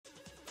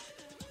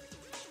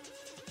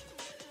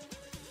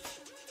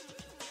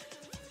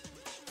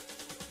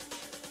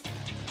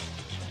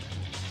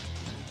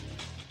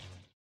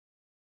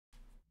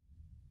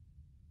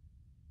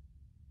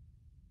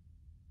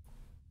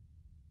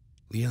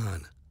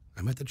Leon,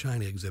 I'm at the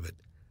China exhibit.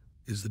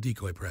 Is the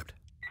decoy prepped?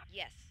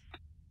 Yes.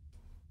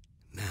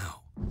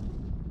 Now.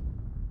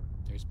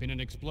 There's been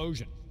an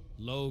explosion.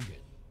 Logan.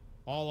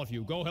 All of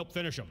you, go help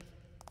finish them.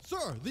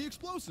 Sir, the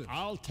explosives!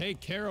 I'll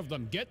take care of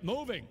them. Get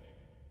moving!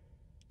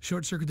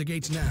 Short circuit the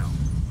gates now.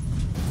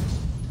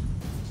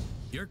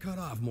 You're cut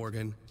off,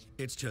 Morgan.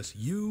 It's just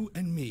you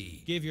and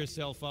me. Give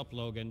yourself up,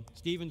 Logan.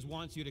 Stevens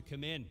wants you to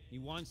come in. He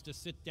wants to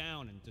sit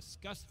down and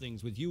discuss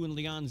things with you and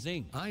Leon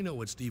Zing. I know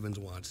what Stevens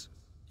wants.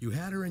 You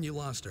had her and you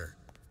lost her.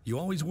 You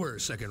always were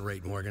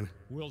second-rate, Morgan.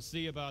 We'll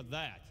see about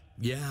that.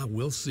 Yeah,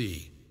 we'll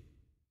see.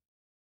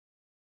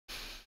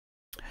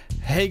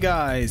 Hey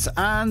guys,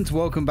 and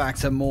welcome back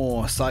to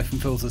more Syphon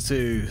Filter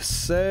 2.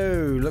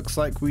 So, looks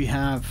like we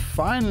have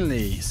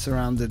finally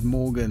surrounded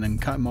Morgan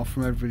and cut him off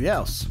from everybody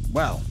else.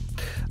 Well,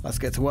 let's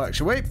get to work,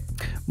 shall we?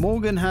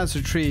 Morgan has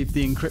retrieved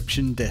the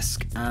encryption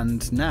disk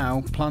and is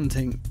now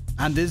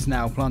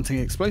planting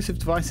explosive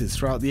devices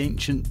throughout the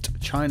ancient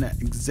China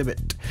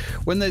exhibit.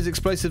 When those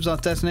explosives are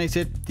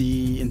detonated,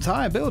 the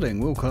entire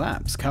building will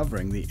collapse,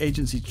 covering the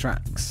agency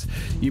tracks.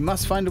 You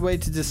must find a way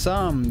to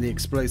disarm the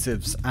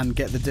explosives and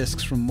get the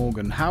disks from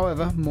Morgan.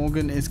 However,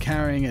 Morgan is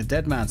carrying a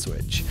dead man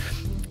switch.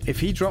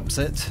 If he drops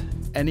it,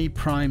 any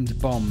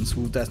primed bombs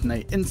will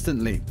detonate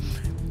instantly.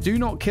 Do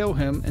not kill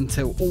him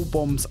until all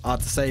bombs are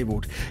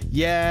disabled.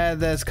 Yeah,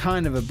 there's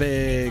kind of a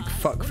big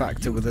fuck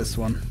factor with this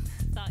one.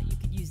 Thought you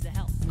could use the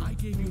help. I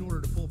gave you an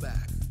order to pull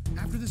back.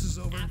 After this is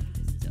over... After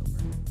this is over.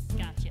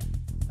 Gotcha.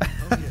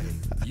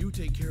 Okay, you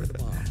take care of the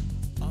bomb.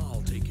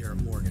 I'll take care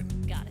of Morgan.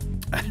 Got it.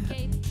 And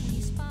Gabe, when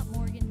you spot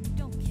Morgan,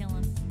 don't kill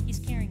him. He's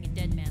carrying a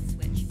dead man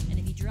switch, and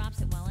if he drops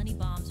it while any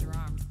bombs are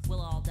armed,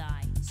 we'll all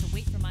die. So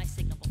wait for my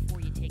signal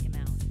before you take him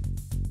out.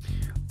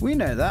 We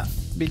know that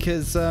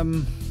because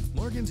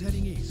Morgan's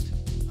heading east.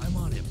 I'm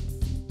on him.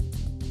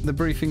 the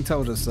briefing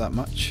told us that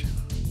much.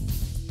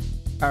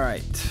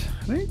 Alright,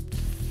 I don't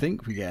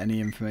think we get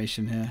any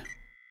information here.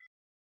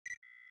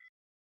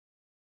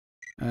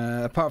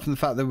 Apart from the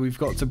fact that we've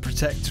got to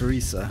protect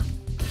Teresa.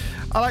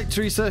 I like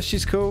Teresa,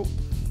 she's cool.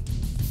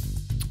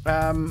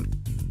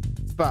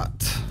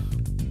 But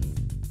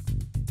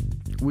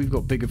we've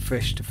got bigger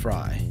fish to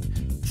fry.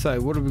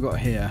 So what have we got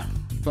here?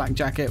 Black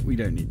jacket, we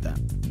don't need that.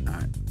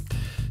 Alright.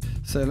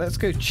 So let's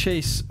go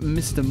chase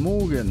Mr.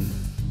 Morgan.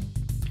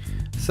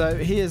 So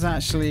he is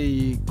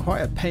actually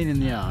quite a pain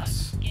in the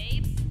ass.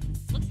 Gabe,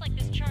 looks like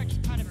this charge is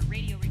part of a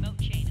radio remote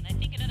chain, and I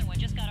think another one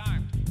just got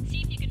armed.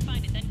 See if you can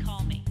find it, then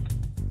call me.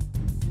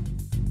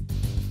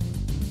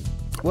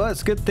 Well,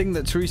 it's a good thing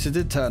that Teresa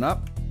did turn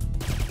up.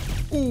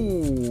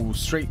 Ooh,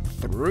 straight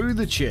through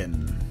the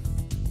chin.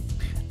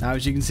 Now,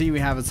 as you can see, we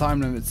have a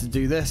time limit to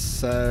do this,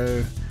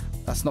 so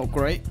that's not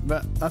great,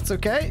 but that's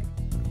okay.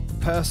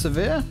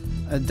 Persevere,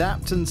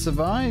 adapt and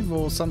survive,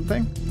 or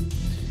something.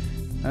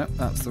 Oh,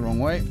 that's the wrong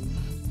way.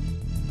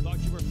 Thought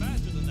you were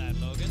faster than that,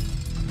 Logan.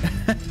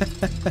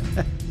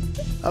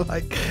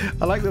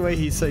 I like the way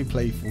he's so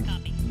playful.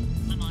 Copy.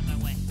 I'm on my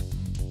way.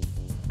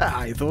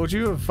 I thought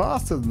you were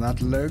faster than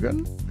that,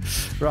 Logan.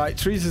 Right,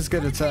 Teresa's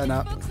going to turn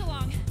up.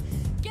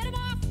 Get him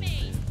off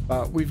me!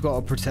 But we've got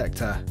to protect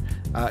her.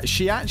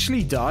 She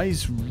actually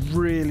dies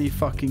really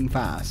fucking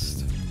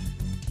fast.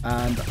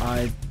 And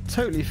I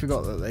totally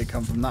forgot that they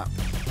come from that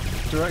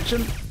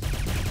direction.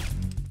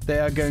 They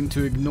are going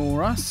to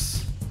ignore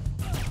us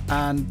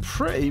and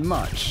pretty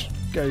much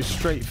go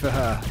straight for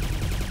her.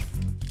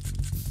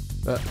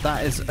 But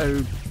that is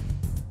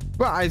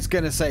well, I was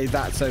going to say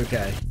that's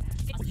okay.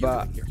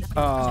 But,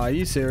 are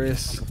you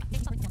serious?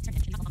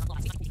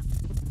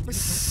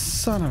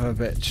 Son of a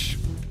bitch.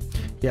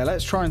 Yeah,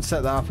 let's try and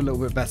set that up a little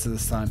bit better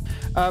this time.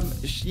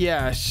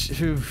 Yeah,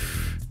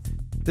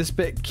 this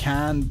bit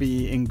can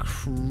be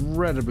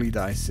incredibly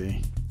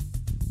dicey,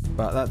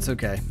 but that's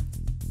okay.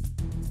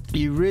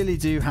 You really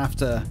do have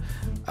to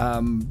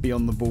be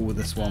on the ball with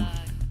this one.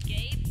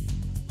 Gabe?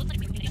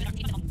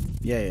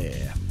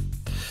 Yeah.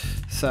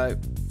 So,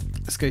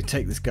 let's go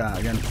take this guy out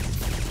again.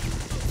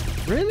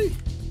 Really?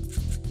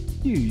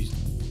 You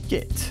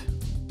git.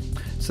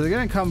 So they're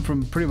going to come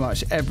from pretty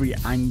much every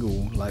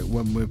angle, like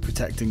when we're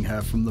protecting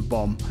her from the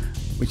bomb,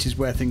 which is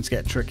where things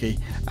get tricky.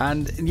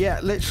 And yeah,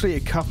 literally a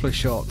couple of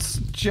shots,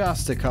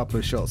 just a couple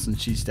of shots, and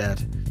she's dead.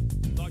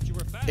 Thought you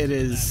were faster It than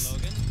is,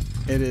 that,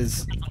 Logan. it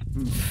is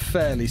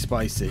fairly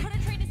spicy. How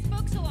to train his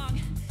spokes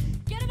along?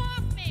 Get him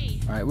off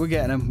me! All right, we're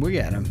getting him. We're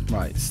getting him.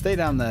 Right, stay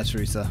down there,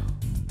 Teresa.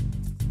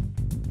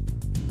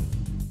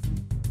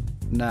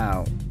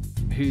 Now,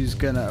 who's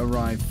gonna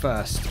arrive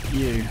first?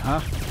 You,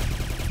 huh?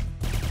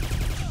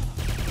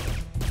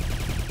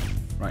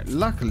 Right,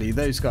 luckily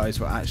those guys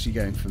were actually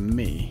going for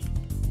me.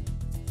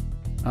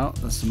 Oh,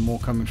 there's some more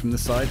coming from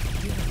this side.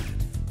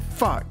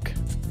 Fuck!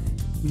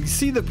 You can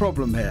see the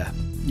problem here.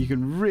 You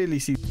can really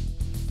see...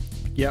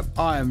 Yep,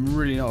 I am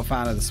really not a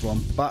fan of this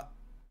one, but...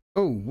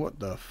 Oh, what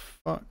the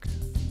fuck?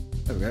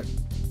 There we go.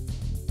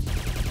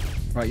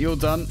 Right, you're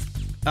done.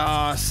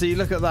 Ah, see,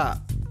 look at that.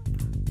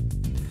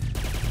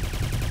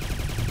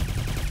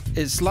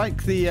 It's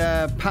like the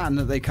pattern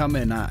that they come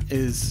in at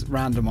is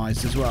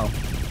randomized as well.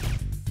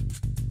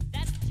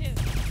 That's two.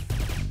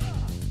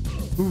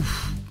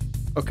 Oof.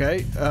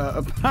 Okay,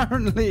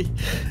 apparently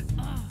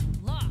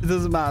it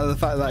doesn't matter the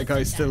fact that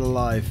guy's still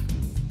alive.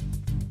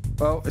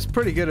 Well, it's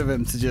pretty good of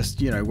him to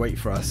just, you know, wait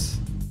for us.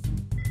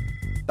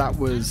 That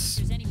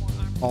was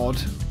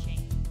odd.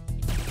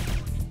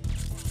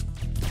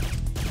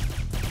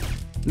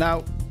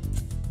 Now,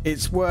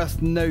 it's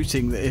worth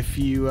noting that if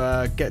you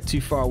get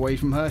too far away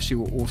from her, she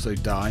will also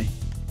die.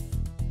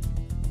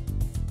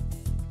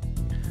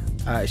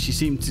 She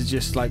seemed to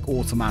just like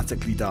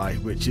automatically die,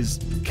 which is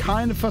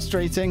kind of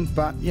frustrating,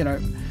 but you know,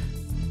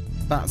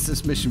 that's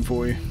this mission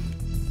for you.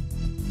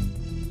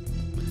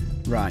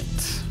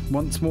 Right,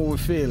 once more we're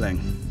feeling.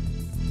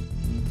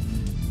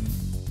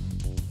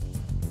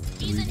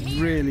 We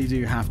really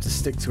do have to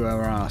stick to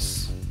our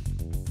ass.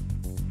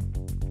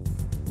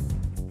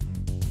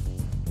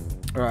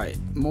 Alright,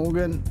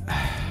 Morgan,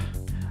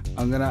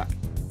 I'm gonna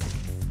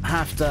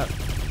have to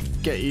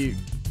get you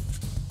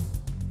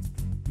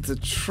to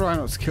try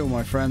not to kill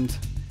my friend,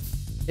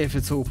 if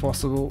at all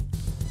possible.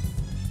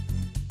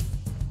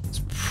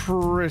 It's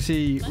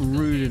pretty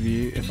rude of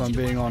you, if I'm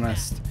being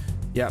honest.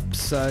 Yep,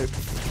 so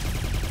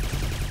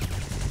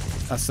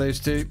that's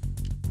those two.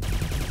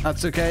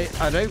 That's okay.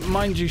 I don't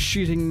mind you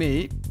shooting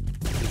me.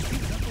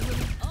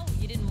 Oh,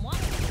 you didn't want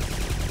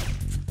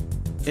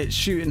it. It's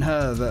shooting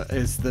her that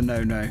is the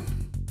no-no.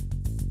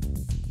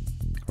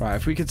 Right,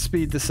 if we could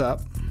speed this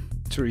up,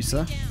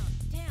 Teresa.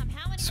 Damn,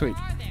 how many Sweet.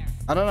 more are there?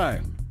 I don't know.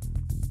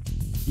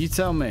 You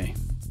tell me.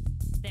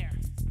 There.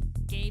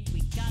 Gabe,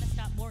 we gotta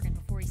stop Morgan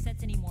before he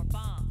sets any more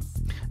bombs.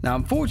 Now,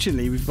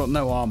 unfortunately, we've got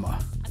no armor.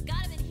 I've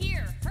got him in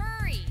here.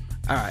 Hurry!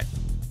 Alright.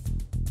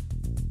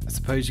 I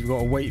suppose you've got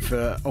to wait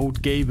for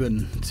old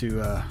Gaben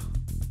to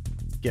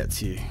get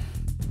to you.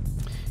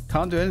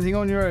 Can't do anything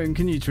on your own,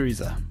 can you,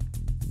 Teresa?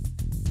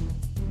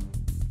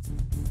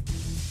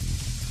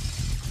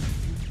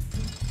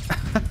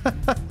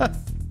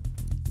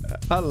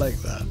 I like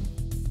that.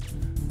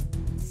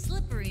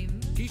 Slippery.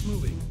 Keep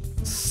moving.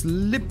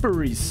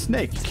 Slippery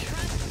snake.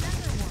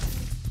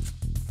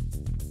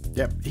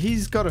 Yep,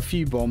 he's got a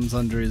few bombs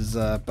under his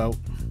belt.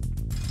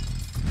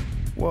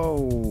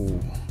 Whoa.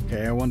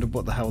 Okay, I wondered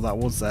what the hell that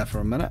was there for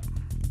a minute.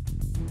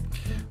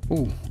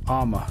 Ooh,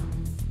 armor.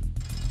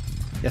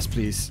 Yes,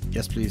 please.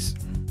 Yes, please.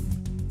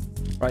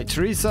 Right,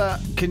 Teresa,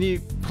 can you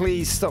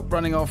please stop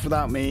running off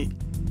without me?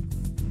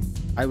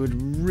 I would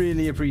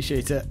really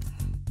appreciate it.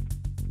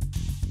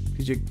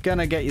 Because you're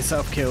gonna get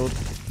yourself killed.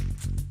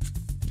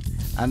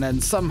 And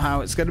then somehow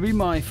it's gonna be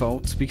my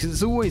fault, because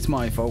it's always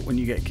my fault when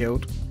you get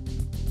killed.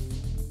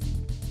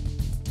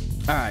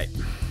 Alright.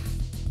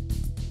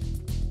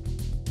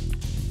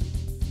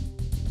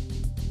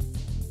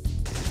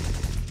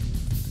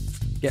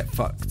 Get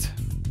fucked.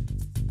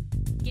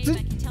 Gabe, I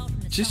can tell from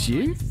the Just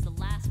solenoid you? this is the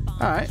last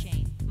bomb All right. in the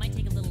chain. Might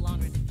take a little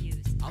longer to fuse.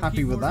 I'll Happy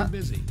keep with Morgan that.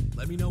 busy.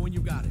 Let me know when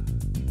you got it.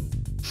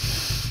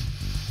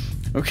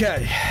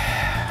 Okay.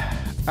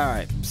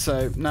 Alright,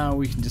 so now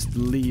we can just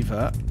leave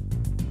her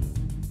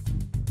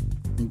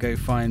and go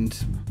find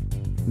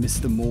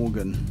Mr.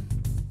 Morgan.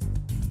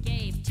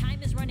 Gabe,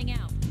 time is running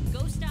out.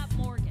 Go stop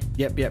Morgan.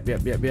 Yep.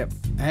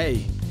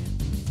 Hey.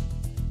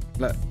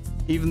 Look,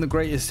 even the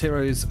greatest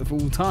heroes of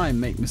all time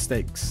make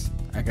mistakes.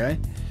 Okay?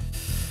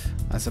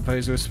 I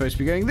suppose we're supposed to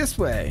be going this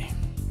way.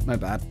 My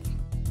bad.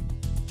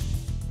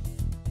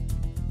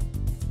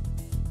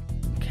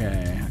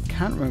 Okay, I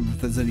can't remember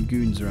if there's any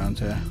goons around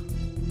here.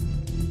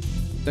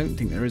 Don't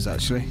think there is,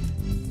 actually.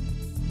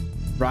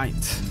 Right.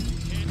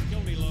 You can't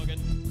kill me,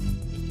 Logan.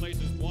 This place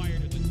is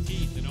wired with the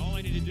teeth, and all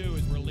I need to do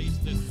is release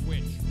this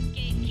switch.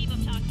 Gabe, keep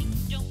him talking.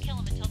 Don't kill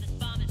him until this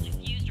bomb is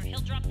defused or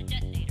he'll drop the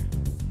detonator.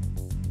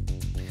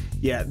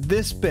 Yeah,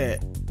 this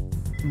bit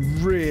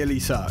really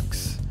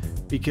sucks.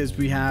 Because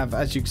we have,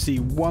 as you can see,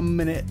 1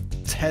 minute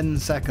 10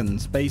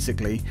 seconds,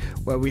 basically,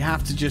 where we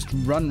have to just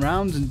run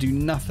around and do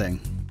nothing.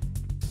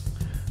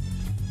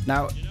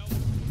 Now,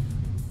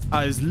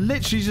 I was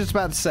literally just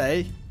about to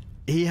say,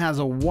 he has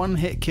a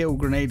one-hit kill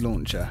grenade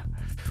launcher,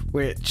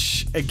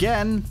 which,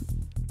 again,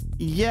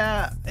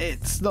 yeah,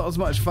 it's not as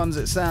much fun as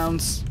it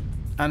sounds.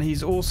 And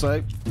he's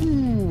also,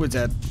 ooh, we're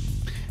dead.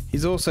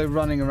 He's also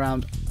running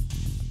around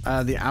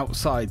the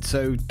outside,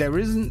 so there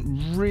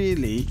isn't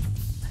really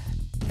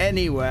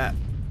anywhere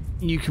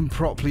you can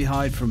properly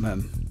hide from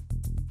him.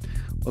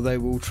 Although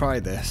we'll try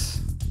this.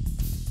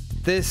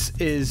 This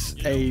is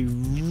a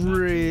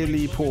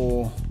really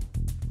poor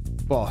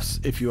boss,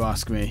 if you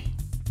ask me.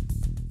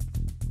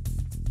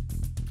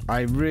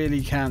 I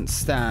really can't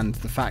stand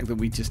the fact that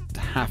we just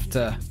have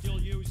to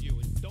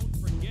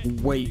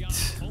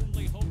wait.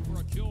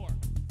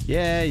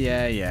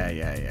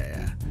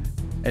 Yeah.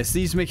 It's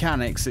these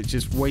mechanics that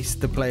just waste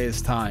the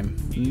player's time.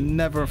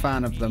 Never a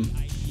fan of them.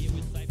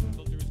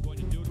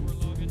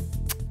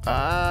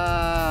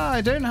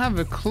 I don't have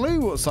a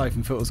clue what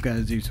Syphon Filter's going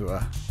to do to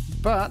her,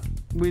 but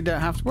we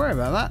don't have to worry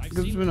about that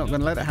because we're not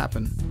going to let it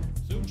happen.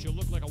 Soon she'll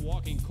look like a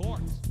walking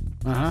corpse.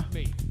 Uh-huh. Trust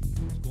me,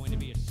 it's going to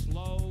be a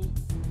slow,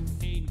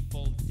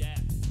 painful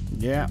death.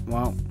 Yeah,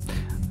 well,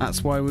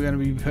 that's why we're going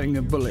to be putting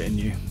a bullet in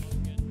you.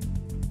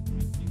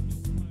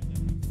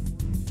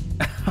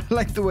 I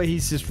like the way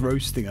he's just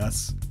roasting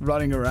us,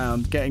 running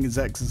around, getting his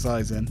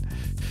exercise in.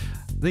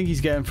 I think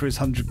he's going for his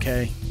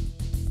 100k.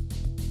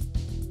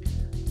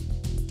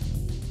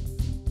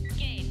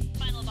 Gabe,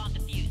 final bomb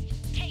defused.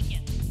 Take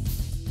it.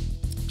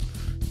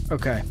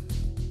 Okay.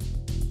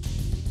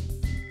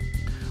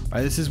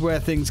 Right, this is where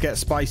things get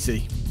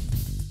spicy.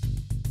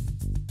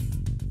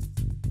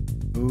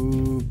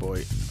 Oh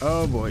boy.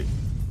 Oh boy.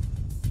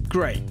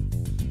 Great.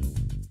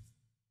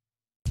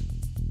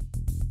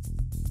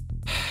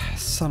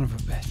 Son of a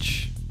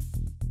bitch.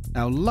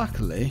 Now,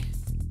 luckily,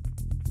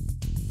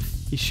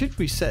 he should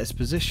reset his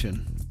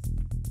position.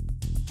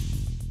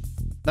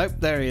 Nope,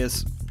 there he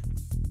is.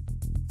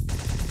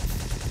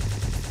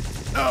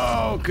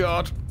 Oh,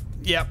 God.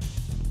 Yep.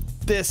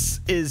 This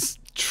is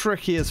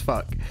tricky as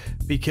fuck.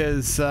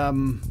 Because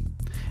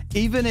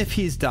even if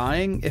he's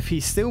dying, if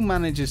he still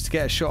manages to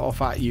get a shot off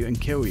at you and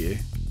kill you...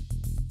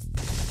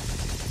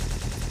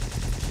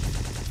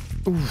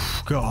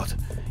 Oof, God.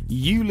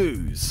 You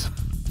lose.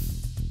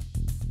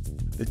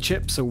 The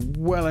chips are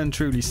well and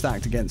truly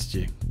stacked against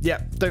you.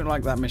 Yep, don't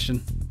like that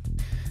mission.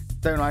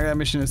 Don't like that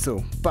mission at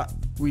all. But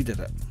we did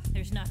it.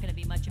 There's not going to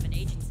be much of an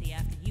agency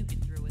after you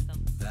get through with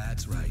them.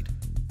 That's right.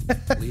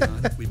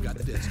 Leon, we've got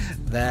the discs.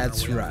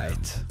 That's On our way out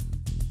right.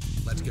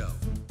 now. Let's go.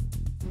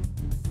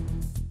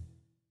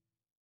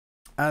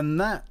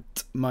 And that,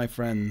 my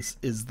friends,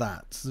 is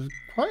that. It's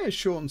quite a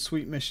short and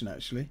sweet mission,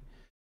 actually.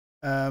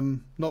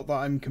 Not that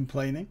I'm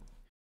complaining,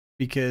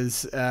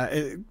 because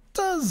it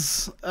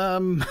does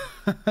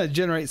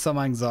generate some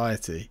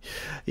anxiety.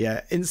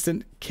 Yeah,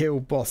 instant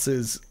kill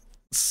bosses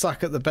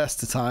suck at the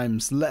best of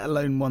times, let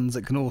alone ones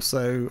that can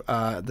also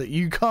that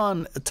you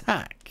can't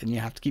attack and you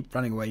have to keep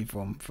running away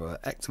from for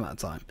X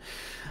amount of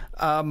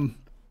time.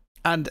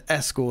 And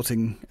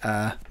escorting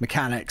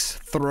mechanics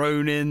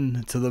thrown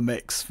in to the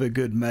mix for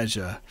good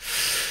measure.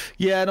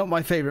 Yeah, not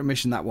my favourite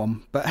mission, that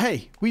one. But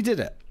hey, we did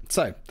it.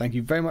 So, thank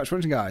you very much for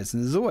watching, guys.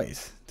 And as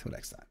always, till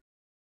next time.